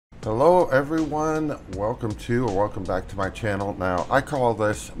Hello everyone, welcome back to my channel. Now I call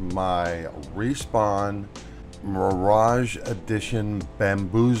this my Respawn Mirage Edition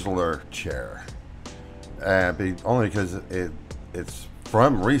Bamboozler chair, only because it's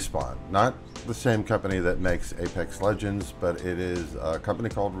from Respawn, not the same company that makes Apex Legends, but it is a company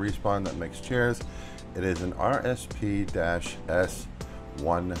called Respawn that makes chairs. It is an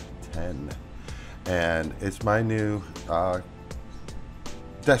RSP-S110 and it's my new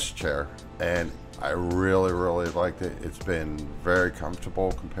desk chair, and I really liked it. It's been very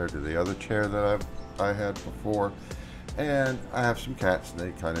comfortable compared to the other chair that I had before, and I have some cats and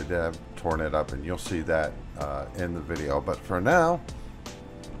they kind of have torn it up, and you'll see that in the video. But for now,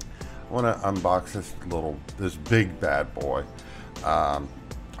 I want to unbox this big bad boy.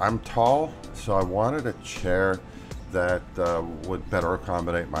 I'm tall, so I wanted a chair that would better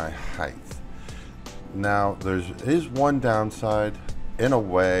accommodate my height. Now there is one downside. In a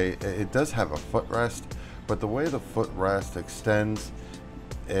way, it does have a footrest, but the way the footrest extends,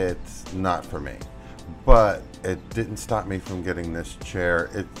 it's not for me. But it didn't stop me from getting this chair.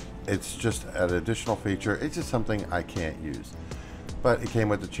 It's just an additional feature. It's just something I can't use. But it came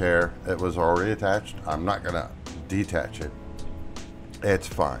with the chair. It was already attached. I'm not gonna detach it. It's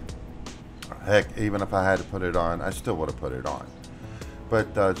fine. Heck, even if I had to put it on, I still would have put it on.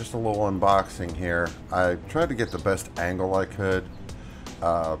 But just a little unboxing here. I tried to get the best angle I could.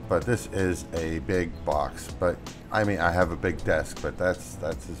 But this is a big box. But I mean, I have a big desk, but that's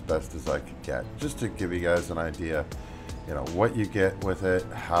as best as I could get. Just to give you guys an idea, you know, what you get with it,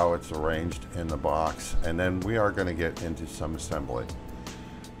 how it's arranged in the box, and then we are going to get into some assembly.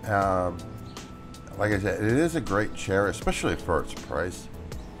 Like I said, it is a great chair, especially for its price.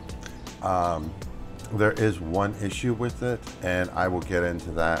 There is one issue with it, and I will get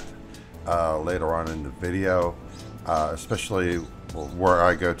into that later on in the video, especially where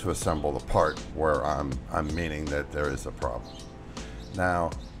I go to assemble the part where I'm meaning that there is a problem.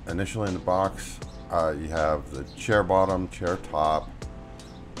 Now, initially in the box, you have the chair bottom, chair top,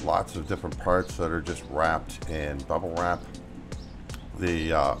 lots of different parts that are just wrapped in bubble wrap.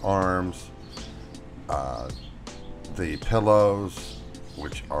 The arms, the pillows,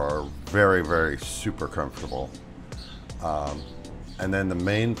 which are very super comfortable, and then the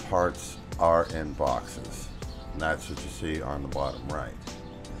main parts are in boxes. And that's what you see on the bottom right,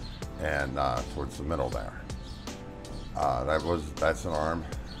 and towards the middle there. That's an arm.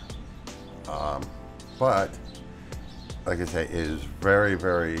 But like I say, it is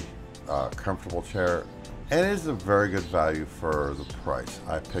very comfortable chair, and it is a very good value for the price.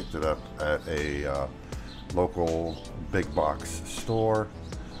 I picked it up at a local big box store.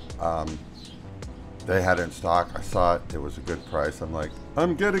 They had it in stock. I saw it. It was a good price. I'm like,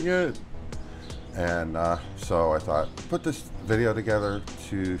 I'm getting it. And so I thought, put this video together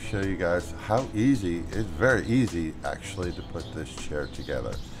to show you guys how easy, it's very easy actually to put this chair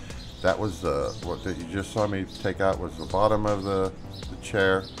together. That was what you just saw me take out was the bottom of the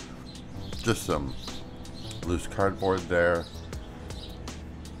chair. Just some loose cardboard there.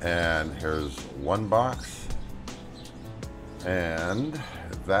 And here's one box. And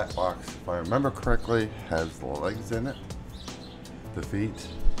that box, if I remember correctly, has the legs in it, the feet.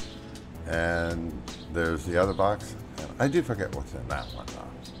 And there's the other box, and I do forget what's in that one though.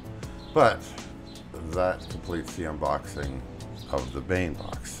 But that completes the unboxing of the main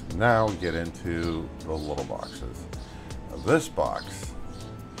box. Now we get into the little boxes. Now this box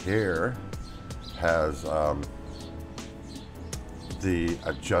here has the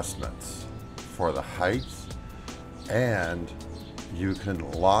adjustments for the heights, and you can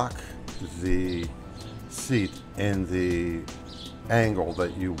lock the seat in the angle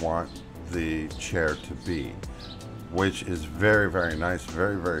that you want the chair to be, which is very nice,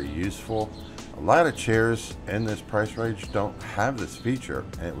 very useful. A lot of chairs in this price range don't have this feature,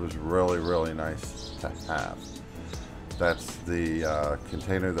 and it was really nice to have. That's the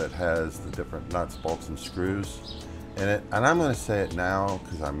container that has the different nuts, bolts, and screws in it. And I'm going to say it now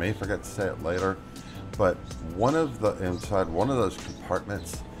because I may forget to say it later, but inside one of those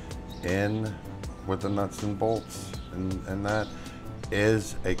compartments in with the nuts and bolts and that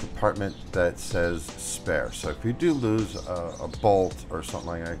is a compartment that says spare. So if you do lose a bolt or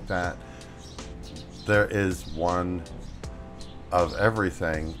something like that, there is one of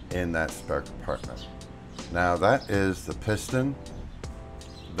everything in that spare compartment. Now that is the piston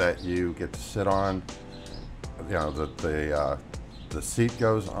that you get to sit on. You know, the seat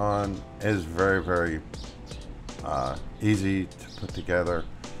goes on. It is very easy to put together.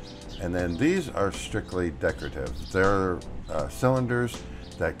 And then these are strictly decorative. They're cylinders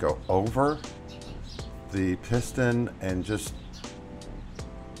that go over the piston and just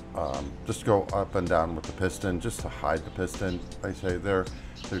just go up and down with the piston just to hide the piston. Like I say, they're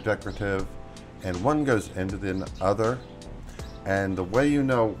decorative, and one goes into the other. And the way you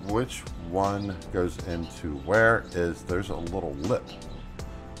know which one goes into where is there's a little lip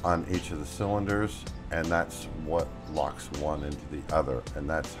on each of the cylinders, and that's what locks one into the other, and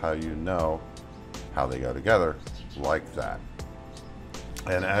that's how you know how they go together, like that.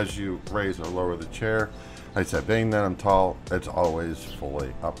 And as you raise or lower the chair, like I said, being that I'm tall, it's always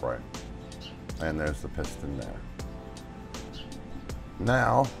fully upright. And there's the piston there.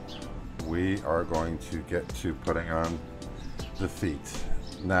 Now we are going to get to putting on the feet.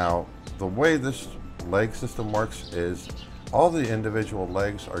 Now, the way this leg system works is all the individual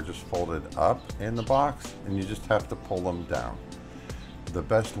legs are just folded up in the box, and you just have to pull them down. The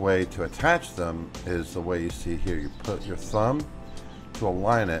best way to attach them is the way you see here. You put your thumb to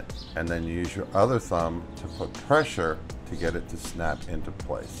align it, and then you use your other thumb to put pressure to get it to snap into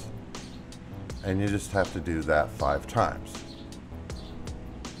place. And you just have to do that 5 times.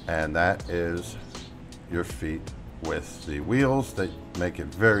 And that is your feet with the wheels that make it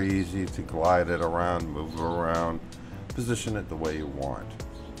very easy to glide it around, move it around, position it the way you want.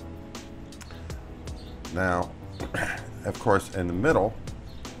 Now, of course, in the middle,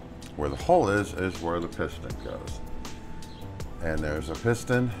 where the hole is where the piston goes. And there's a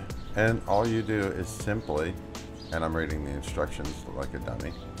piston, and all you do is simply, and I'm reading the instructions like a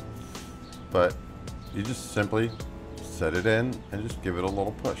dummy, but you just simply set it in and just give it a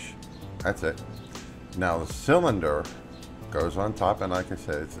little push. That's it. Now the cylinder goes on top, and like I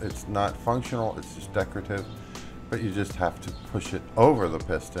said, it's not functional, it's just decorative, but you just have to push it over the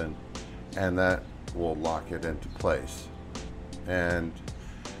piston, and that will lock it into place. And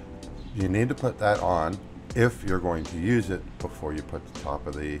you need to put that on if you're going to use it before you put the top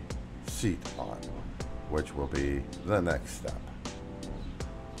of the seat on, which will be the next step.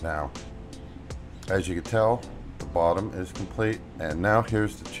 Now, as you can tell, the bottom is complete, and now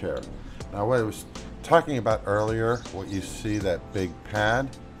here's the chair. Now, what I was talking about earlier, what you see, that big pad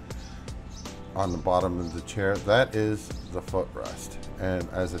on the bottom of the chair, that is the footrest. And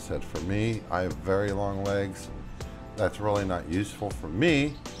as I said, for me, I have very long legs. That's really not useful for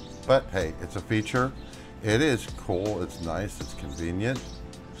me, but hey, it's a feature. It is cool, it's nice, it's convenient,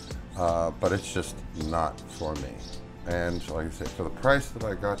 but it's just not for me. And like I said, for the price that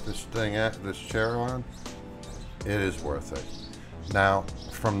I got this thing at, this chair on, it is worth it. Now,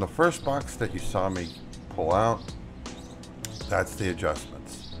 from the first box that you saw me pull out, that's the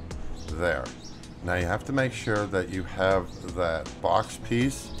adjustments there. Now you have to make sure that you have that box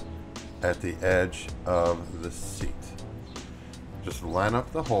piece at the edge of the seat. Just line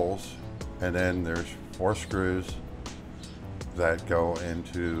up the holes, and then there's 4 screws that go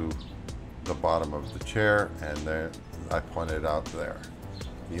into the bottom of the chair, and there I pointed out there.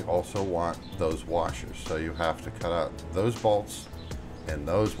 You also want those washers, so you have to cut out those bolts and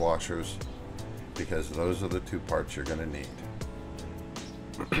those washers, because those are the 2 parts you're going to need.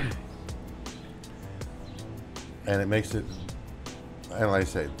 And it makes it, and like I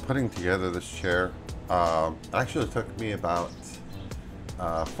say, putting together this chair actually took me about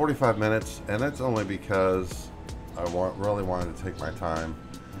 45 minutes, and that's only because I really wanted to take my time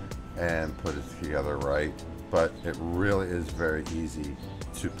and put it together right. But it really is very easy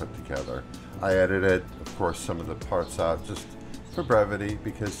to put together. I edited, of course, some of the parts out just for brevity,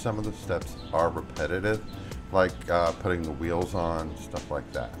 because some of the steps are repetitive, like putting the wheels on, stuff like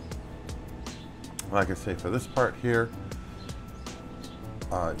that. Like I say, for this part here,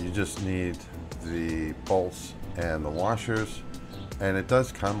 you just need the bolts and the washers, and it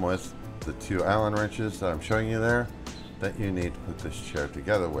does come with the 2 Allen wrenches that I'm showing you there that you need to put this chair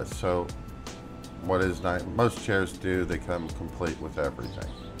together with. So what is nice, most chairs do, they come complete with everything.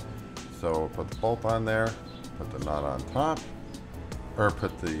 So put the bolt on there, put the nut on top, or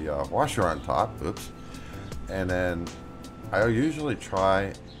put the washer on top, oops, and then I usually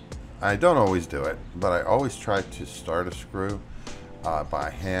try, I don't always do it, but I always try to start a screw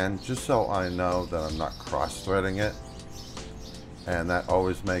by hand, just so I know that I'm not cross-threading it, and that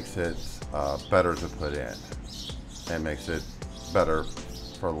always makes it better to put in, and makes it better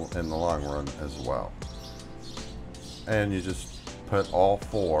in the long run as well. And you just put all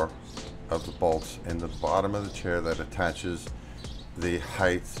 4 of the bolts in the bottom of the chair that attaches the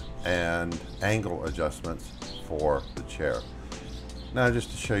height and angle adjustments for the chair. Now,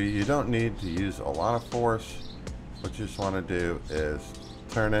 just to show you, you don't need to use a lot of force. What you just want to do is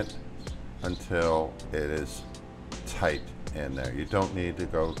turn it until it is tight in there. You don't need to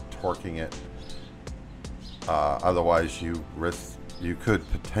go torquing it, otherwise you could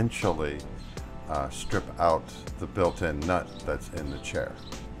potentially strip out the built-in nut that's in the chair.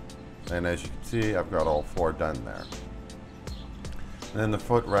 And as you can see, I've got all 4 done there. And then the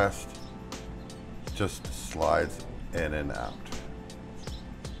footrest just slides in and out.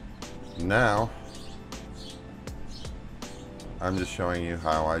 Now, I'm just showing you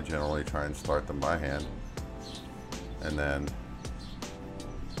how I generally try and start them by hand, and then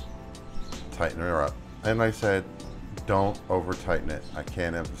tighten her up. And like I said, don't over tighten it. I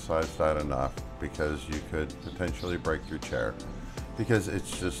can't emphasize that enough, because you could potentially break your chair, because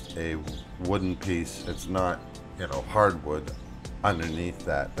it's just a wooden piece. It's not, you know, hardwood underneath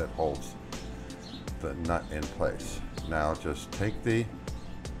that holds the nut in place. Now just take the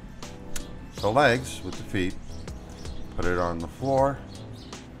legs with the feet, put it on the floor,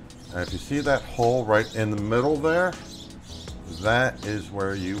 and if you see that hole right in the middle there, that is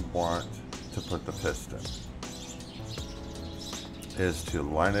where you want to put the piston, is to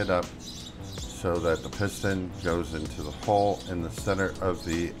line it up so that the piston goes into the hole in the center of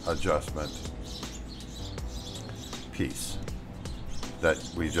the adjustment piece that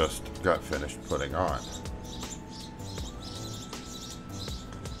we just got finished putting on.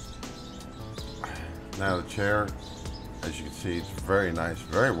 Now the chair, as you can see, it's very nice,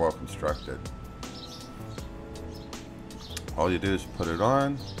 very well constructed. All you do is put it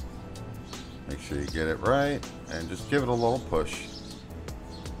on, make sure you get it right, and just give it a little push.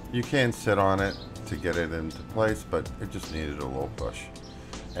 You can sit on it to get it into place, but it just needed a little push.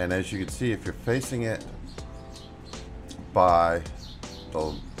 And as you can see, if you're facing it by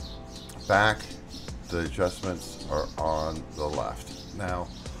the back, the adjustments are on the left. Now,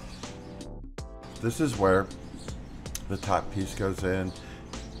 this is where the top piece goes in.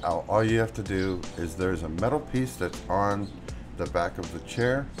 All you have to do is, there's a metal piece that's on the back of the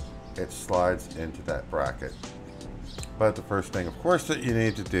chair. It slides into that bracket. But the first thing, of course, that you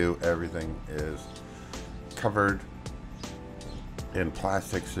need to do, everything is covered in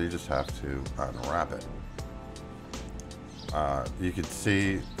plastic, so you just have to unwrap it. You can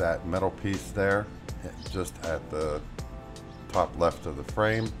see that metal piece there, just at the top left of the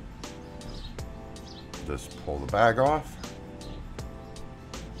frame. Just pull the bag off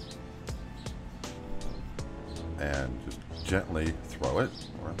and just gently throw it,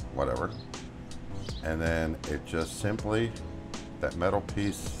 or whatever, and then it just simply, that metal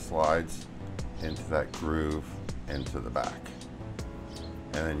piece slides into that groove into the back,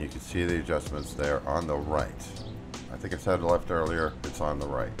 and then you can see the adjustments there on the right. I think I said left earlier, it's on the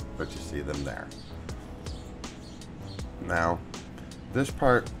right, but you see them there. Now this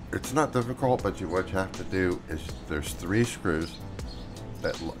part, it's not difficult, but what you have to do is, there's 3 screws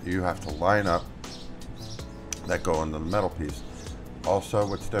that you have to line up that go in the metal piece. Also,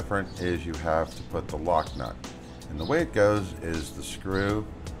 what's different is you have to put the lock nut. And the way it goes is the screw,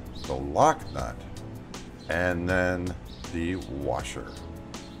 the lock nut, and then the washer.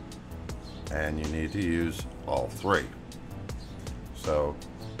 And you need to use all 3. So,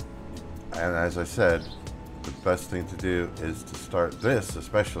 and as I said, the best thing to do is to start this,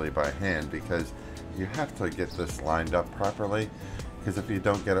 especially by hand, because you have to get this lined up properly, because if you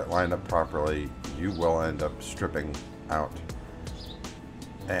don't get it lined up properly, you will end up stripping out,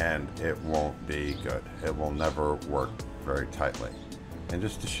 and it won't be good. It will never work very tightly. And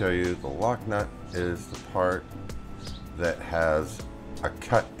just to show you, the lock nut is the part that has a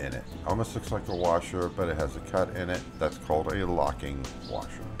cut in it. Almost looks like a washer, but it has a cut in it. That's called a locking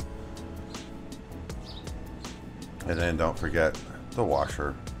washer. And then don't forget the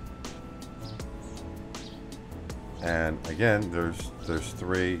washer. And again, there's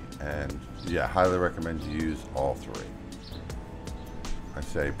 3, and yeah, highly recommend you use all 3. I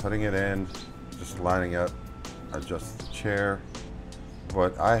say putting it in, just lining up, adjust the chair.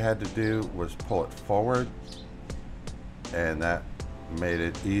 What I had to do was pull it forward, and that made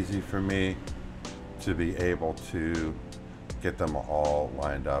it easy for me to be able to get them all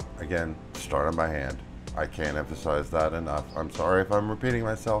lined up. Again, start them by hand. I can't emphasize that enough. I'm sorry if I'm repeating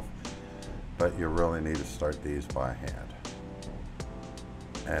myself, but you really need to start these by hand.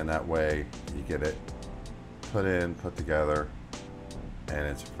 And that way you get it put in, put together, and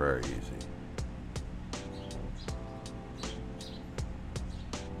it's very easy.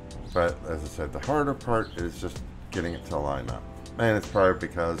 But as I said, the harder part is just getting it to line up. And it's probably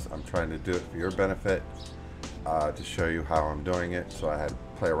because I'm trying to do it for your benefit, to show you how I'm doing it. So I had to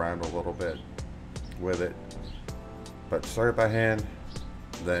play around a little bit with it. But start it by hand,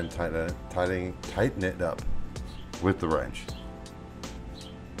 then tighten it up with the wrench.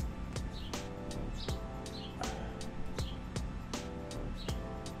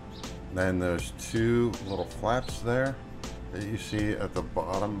 Then there's 2 little flaps there that you see at the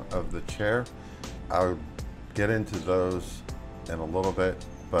bottom of the chair. I'll get into those in a little bit,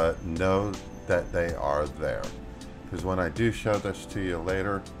 but know that they are there. Because when I do show this to you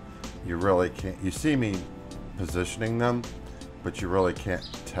later, you really can't, you see me positioning them, but you really can't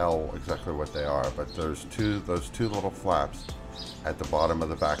tell exactly what they are. But those two little flaps at the bottom of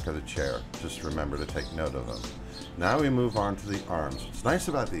the back of the chair, just remember to take note of them. Now we move on to the arms. What's nice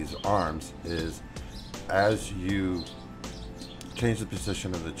about these arms is as you change the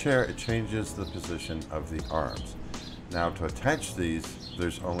position of the chair, it changes the position of the arms. Now to attach these,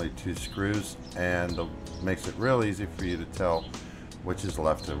 there's only 2 screws, and it makes it real easy for you to tell which is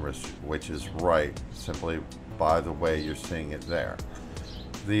left and which is right, simply by the way you're seeing it there.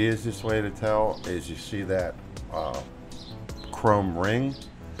 The easiest way to tell is you see that chrome ring.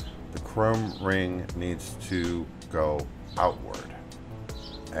 The chrome ring needs to go outward,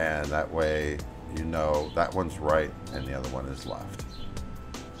 and that way you know that one's right and the other one is left.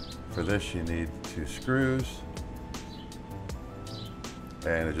 For this you need 2 screws,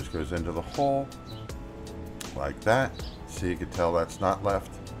 and it just goes into the hole like that, so you can tell that's not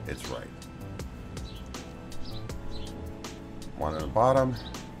left, it's right. One at the bottom,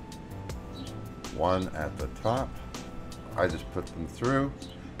 one at the top. I just put them through.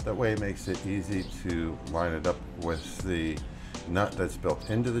 That way it makes it easy to line it up with the nut that's built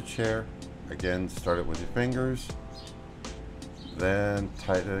into the chair. Again, start it with your fingers, then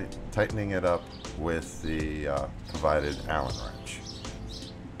tightening it up with the provided Allen wrench.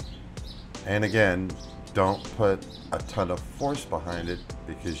 And again, don't put a ton of force behind it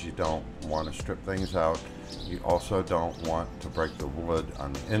because you don't want to strip things out. You also don't want to break the wood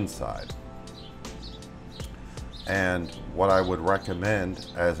on the inside. And what I would recommend,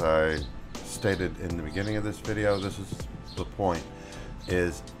 as I stated in the beginning of this video, this is the point,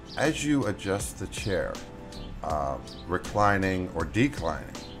 is as you adjust the chair, reclining or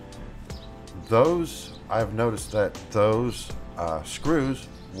declining, I've noticed that those screws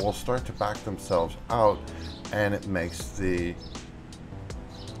will start to back themselves out, and it makes the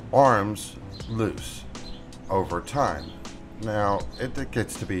arms loose over time. Now, it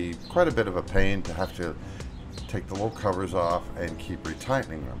gets to be quite a bit of a pain to have to take the little covers off and keep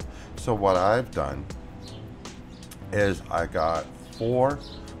retightening them. So what I've done is I got 4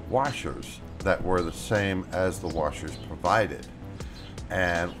 washers that were the same as the washers provided.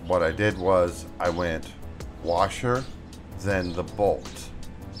 And what I did was I went washer, then the bolt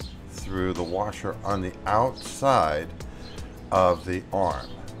through the washer on the outside of the arm.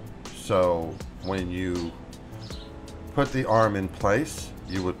 So when you put the arm in place,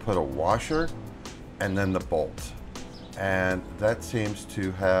 you would put a washer and then the bolt. And that seems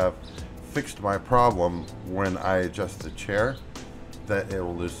to have fixed my problem when I adjust the chair, that it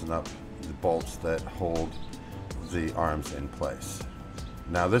will loosen up the bolts that hold the arms in place.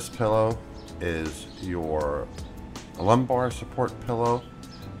 Now this pillow is your lumbar support pillow.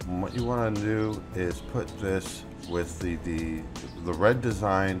 And what you want to do is put this with the red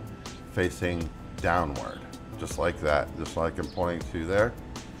design facing downward, just like that, just like I'm pointing to there.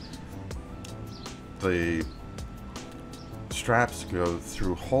 The straps go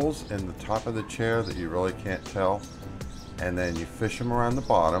through holes in the top of the chair that you really can't tell, and then you fish them around the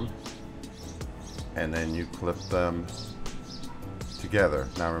bottom, and then you clip them together.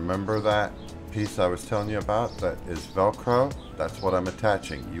 Now remember that piece I was telling you about that is Velcro? That's what I'm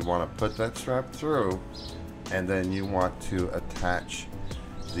attaching. You want to put that strap through, and then you want to attach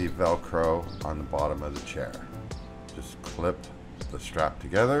the Velcro on the bottom of the chair. Just clip the strap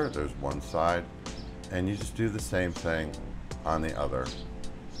together. There's one side, and you just do the same thing on the other.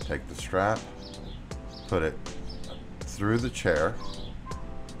 Take the strap, put it through the chair,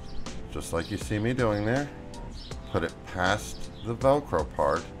 just like you see me doing there. Put it past the Velcro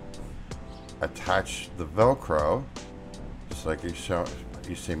part, attach the Velcro, just like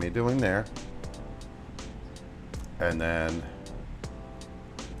you see me doing there, and then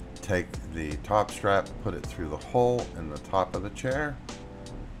take the top strap, put it through the hole in the top of the chair.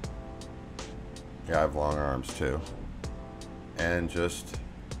 Yeah, I have long arms too. And just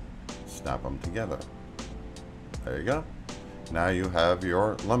snap them together. There you go. Now you have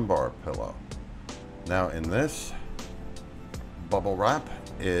your lumbar pillow. Now in this bubble wrap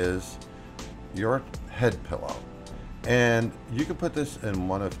is your head pillow. And you can put this in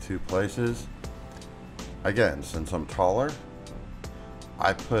one of 2 places. Again, since I'm taller,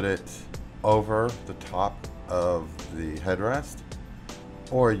 I put it over the top of the headrest,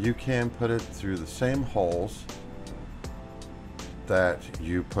 or you can put it through the same holes that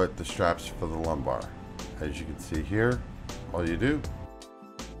you put the straps for the lumbar. As you can see here, all you do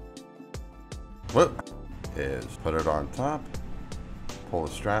is put it on top, pull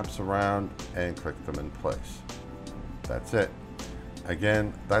the straps around, and click them in place. That's it.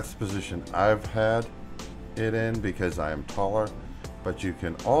 Again, that's the position I've had it in because I am taller, but you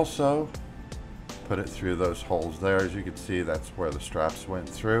can also put it through those holes there. As you can see, that's where the straps went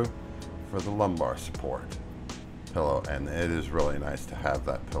through for the lumbar support pillow, and it is really nice to have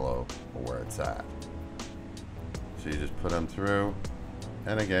that pillow where it's at. So you just put them through,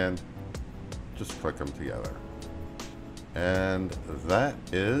 and again, just click them together. And that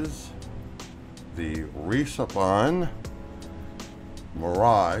is the Respawn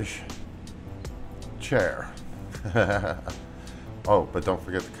Mirage chair. Oh, but don't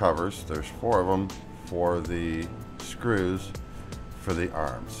forget the covers. There's 4 of them for the screws for the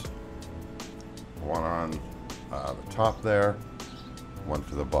arms. One on the top there, one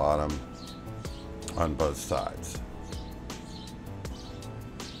for the bottom on both sides.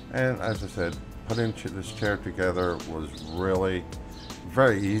 And as I said, putting this chair together was really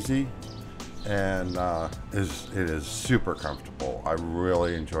very easy, and it is super comfortable. I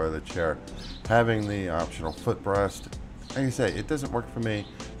really enjoy the chair. Having the optional footrest, like I say, it doesn't work for me,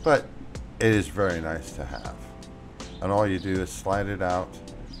 but it is very nice to have. And all you do is slide it out,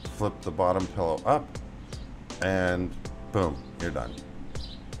 flip the bottom pillow up, and boom, you're done.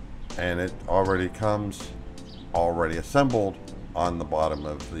 And it already comes already assembled on the bottom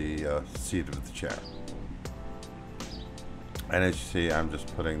of the seat of the chair. And as you see, I'm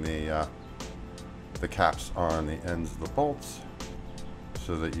just putting the caps on the ends of the bolts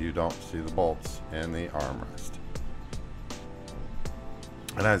so that you don't see the bolts in the armrest.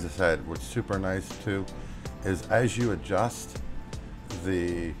 And as I said, what's super nice too is as you adjust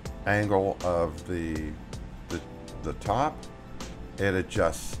the angle of the top, it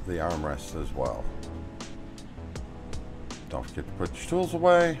adjusts the armrest as well. Don't forget to put your tools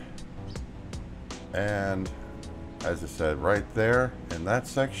away. And as I said, right there in that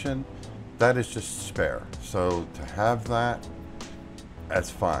section, that is just spare. So to have that, that's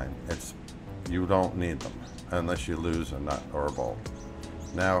fine. You don't need them unless you lose a nut or a bolt.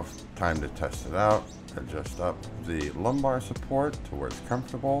 Now, time to test it out. Adjust up the lumbar support to where it's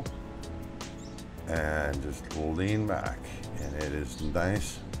comfortable, and just lean back, and it is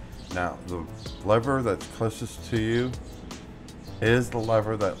nice. Now, the lever that's closest to you is the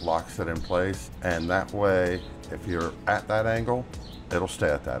lever that locks it in place, and that way, if you're at that angle, it'll stay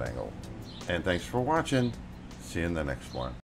at that angle. And thanks for watching. See you in the next one.